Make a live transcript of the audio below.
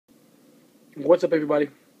What's up, everybody?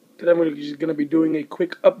 Today I'm just going to be doing a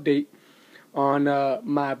quick update on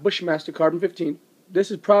my Bushmaster Carbon 15.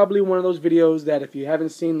 This is probably one of those videos that if you haven't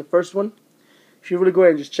seen the first one, you should really go ahead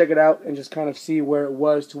and just check it out and just kind of see where it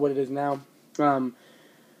was to what it is now.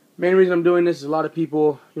 Main reason I'm doing this is a lot of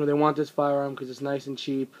people, they want this firearm because it's nice and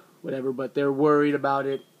cheap, whatever, but they're worried about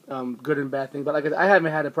it, good and bad things. But like I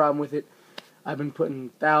haven't had a problem with it. I've been putting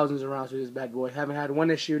thousands of rounds through this bad boy. Haven't had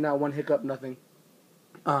one issue, not one hiccup, nothing.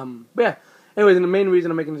 But yeah. Anyways, and the main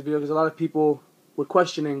reason I'm making this video is because a lot of people were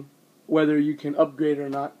questioning whether you can upgrade or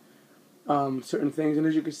not certain things, and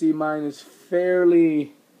as you can see, mine is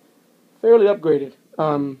fairly upgraded.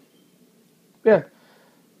 Yeah.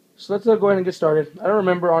 So let's go ahead and get started. I don't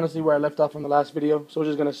remember honestly where I left off from the last video, so we're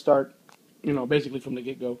just gonna start, basically from the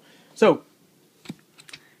get-go. So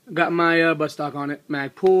I got my buttstock on it,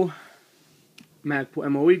 Magpul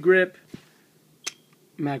MOE grip.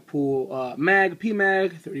 Magpul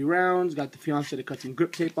PMag, 30 rounds. Got the fiance to cut some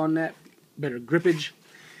grip tape on that, better grippage.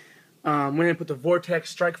 Went ahead and put the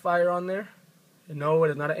Vortex Strike Fire on there. No,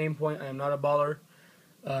 it is not an aim point. I am not a baller.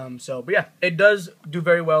 But yeah, it does do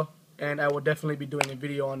very well, and I will definitely be doing a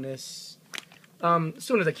video on this as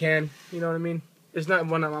soon as I can. You know what I mean? It's not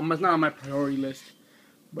it's not on my priority list,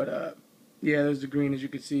 but yeah, there's the green as you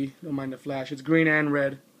can see. Don't mind the flash. It's green and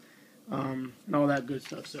red, and all that good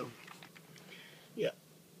stuff. So yeah.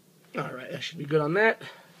 Alright, that should be good on that.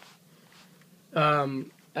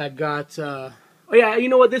 I got, oh yeah, you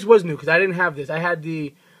know what, this was new, because I didn't have this. I had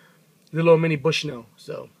the little mini Bushnell,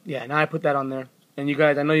 so, yeah, now I put that on there. And you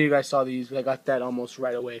guys, I know you guys saw these, but I got that almost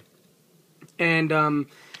right away. And,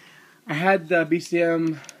 I had the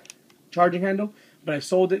BCM charging handle, but I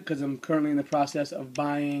sold it, because I'm currently in the process of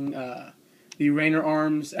buying, the Rainer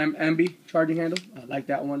Arms MB charging handle. I like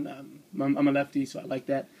that one. I'm a lefty, so I like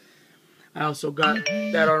that. I also got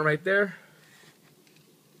that on right there.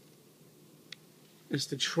 It's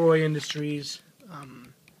the Troy Industries,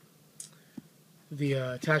 the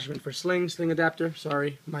attachment for sling adapter.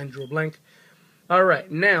 Sorry, mine drew a blank. All right,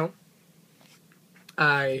 now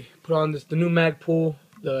I put on the new Magpul,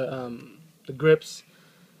 the grips,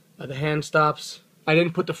 the hand stops. I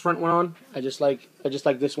didn't put the front one on. I just like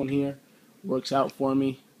this one here. Works out for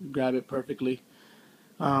me. Grab it perfectly.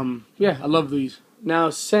 Yeah, I love these.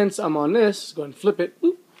 Now, since I'm on this, go ahead and flip it.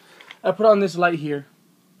 Boop, I put on this light here.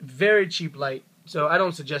 Very cheap light, so I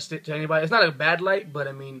don't suggest it to anybody. It's not a bad light, but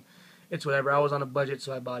I mean, it's whatever. I was on a budget,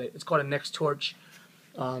 so I bought it. It's called a Next Torch.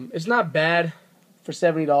 It's not bad for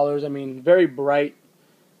 $70. I mean, very bright,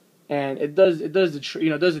 and it does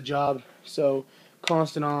the job. So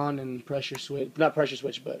constant on and pressure switch, not pressure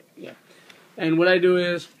switch, but yeah. And what I do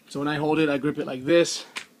is, so when I hold it, I grip it like this,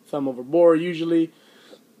 thumb over bore usually,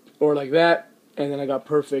 or like that. And then I got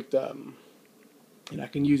perfect, and I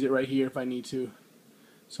can use it right here if I need to.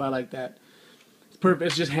 So I like that. It's perfect.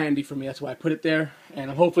 It's just handy for me. That's why I put it there. And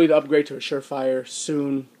I'm hopefully to upgrade to a Surefire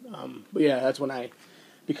soon. But yeah, that's when I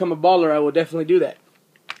become a baller. I will definitely do that.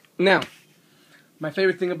 Now, my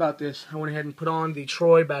favorite thing about this, I went ahead and put on the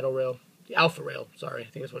Troy Battle Rail. The Alpha Rail. Sorry, I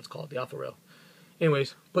think that's what it's called. The Alpha Rail.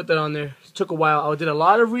 Anyways, put that on there. It took a while. I did a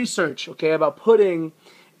lot of research, okay, about putting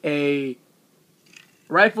a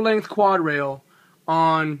rifle length quad rail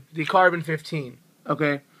on the Carbon 15,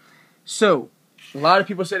 okay? So, a lot of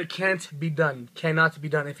people said it can't be done, cannot be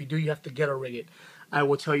done. If you do, you have to ghetto rig it. I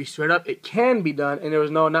will tell you straight up, it can be done, and there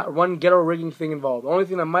was not one ghetto rigging thing involved. The only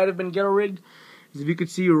thing that might have been ghetto rigged is if you could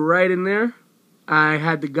see right in there, I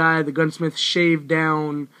had the gunsmith, shave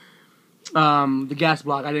down the gas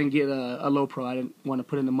block. I didn't get a low pro. I didn't want to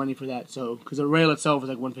put in the money for that, so because the rail itself was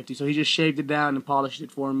like $150, so he just shaved it down and polished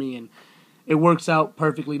it for me, and it works out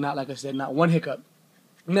perfectly. Not like I said, not one hiccup.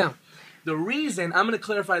 Now, the reason, I'm going to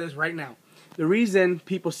clarify this right now. The reason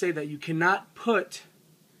people say that you cannot put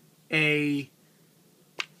a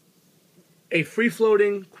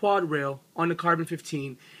free-floating quad rail on the Carbon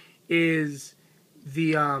 15 is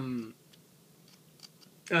the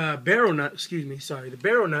barrel nut, the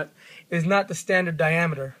barrel nut is not the standard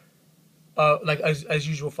diameter like as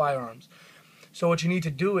usual firearms. So what you need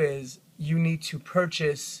to do is you need to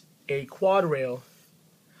purchase a quad rail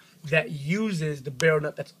that uses the barrel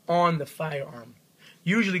nut that's on the firearm.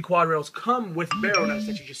 Usually quad rails come with barrel nuts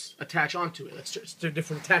that you just attach onto it. That's just, they're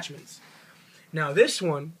different attachments. Now this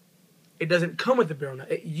one, it doesn't come with the barrel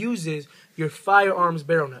nut. It uses your firearm's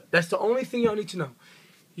barrel nut. That's the only thing y'all need to know.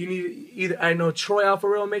 You need either, I know Troy Alpha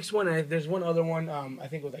Rail makes one, and there's one other one, I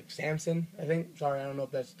think it was like Samson, I think. Sorry, I don't know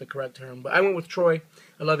if that's the correct term. But I went with Troy.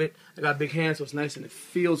 I love it. I got big hands, so it's nice and it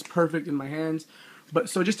feels perfect in my hands. But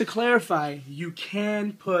so just to clarify, you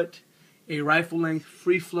can put a rifle length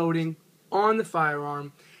free floating on the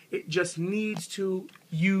firearm. It just needs to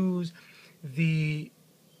use the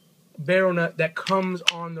barrel nut that comes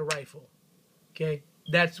on the rifle. Okay,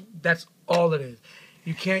 that's all it is.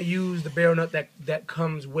 You can't use the barrel nut that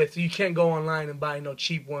comes with. You can't go online and buy no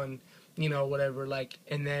cheap one, you know, whatever, like,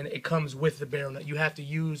 and then it comes with the barrel nut. You have to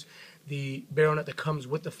use the barrel nut that comes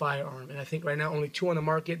with the firearm. And I think right now only 2 on the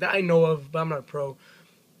market that I know of, but I'm not a pro,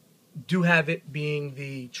 do have it, being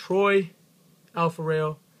the Troy Alpha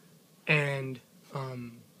Rail and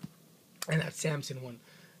that Samson one.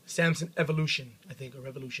 Samson Evolution, I think, or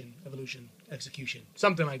Evolution, Execution,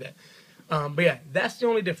 something like that. But yeah, that's the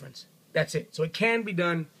only difference. That's it. So it can be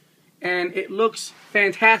done, and it looks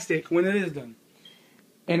fantastic when it is done.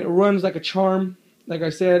 And it runs like a charm. Like I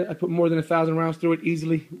said, I put more than 1,000 rounds through it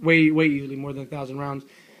easily, way easily, more than 1,000 rounds.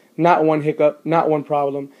 Not one hiccup, not one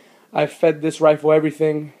problem. I've fed this rifle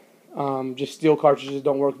everything. Just steel cartridges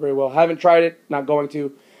don't work very well. Haven't tried it, not going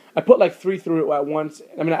to. I put like 3 through it at once.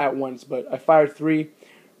 I mean, not at once, but I fired 3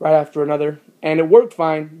 right after another, and it worked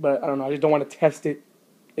fine. But I don't know. I just don't want to test it.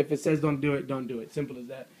 If it says don't do it, don't do it. Simple as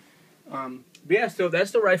that. But yeah, so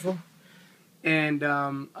that's the rifle, and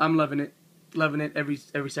I'm loving it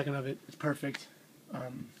every second of it. It's perfect.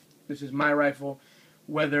 This is my rifle,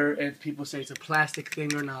 whether people say it's a plastic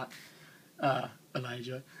thing or not.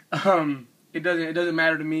 Elijah, it doesn't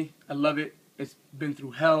matter to me. I love it. It's been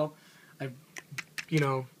through hell.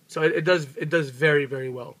 So it does very, very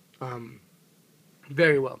well.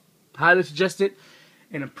 Very well. Highly suggest it.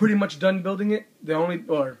 And I'm pretty much done building it.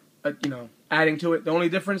 Adding to it. The only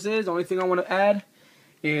difference is, the only thing I want to add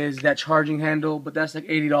is that charging handle, but that's like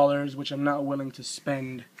 $80, which I'm not willing to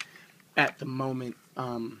spend at the moment.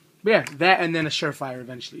 But yeah, that and then a Surefire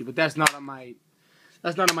eventually. But that's not on my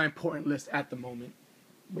important list at the moment.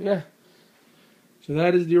 But yeah, so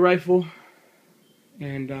that is the rifle,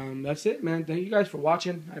 and that's it, man. Thank you guys for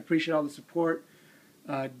watching. I appreciate all the support.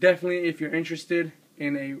 Definitely, if you're interested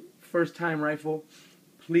in a first-time rifle,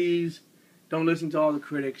 please don't listen to all the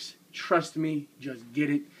critics. Trust me, just get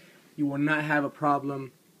it. You will not have a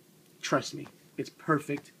problem. Trust me. It's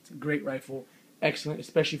perfect. It's a great rifle. Excellent,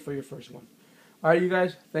 especially for your first one. Alright, you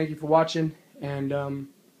guys, thank you for watching, and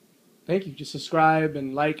thank you. Just subscribe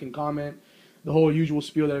and like and comment. The whole usual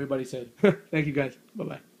spiel that everybody said. Thank you, guys.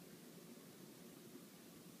 Bye-bye.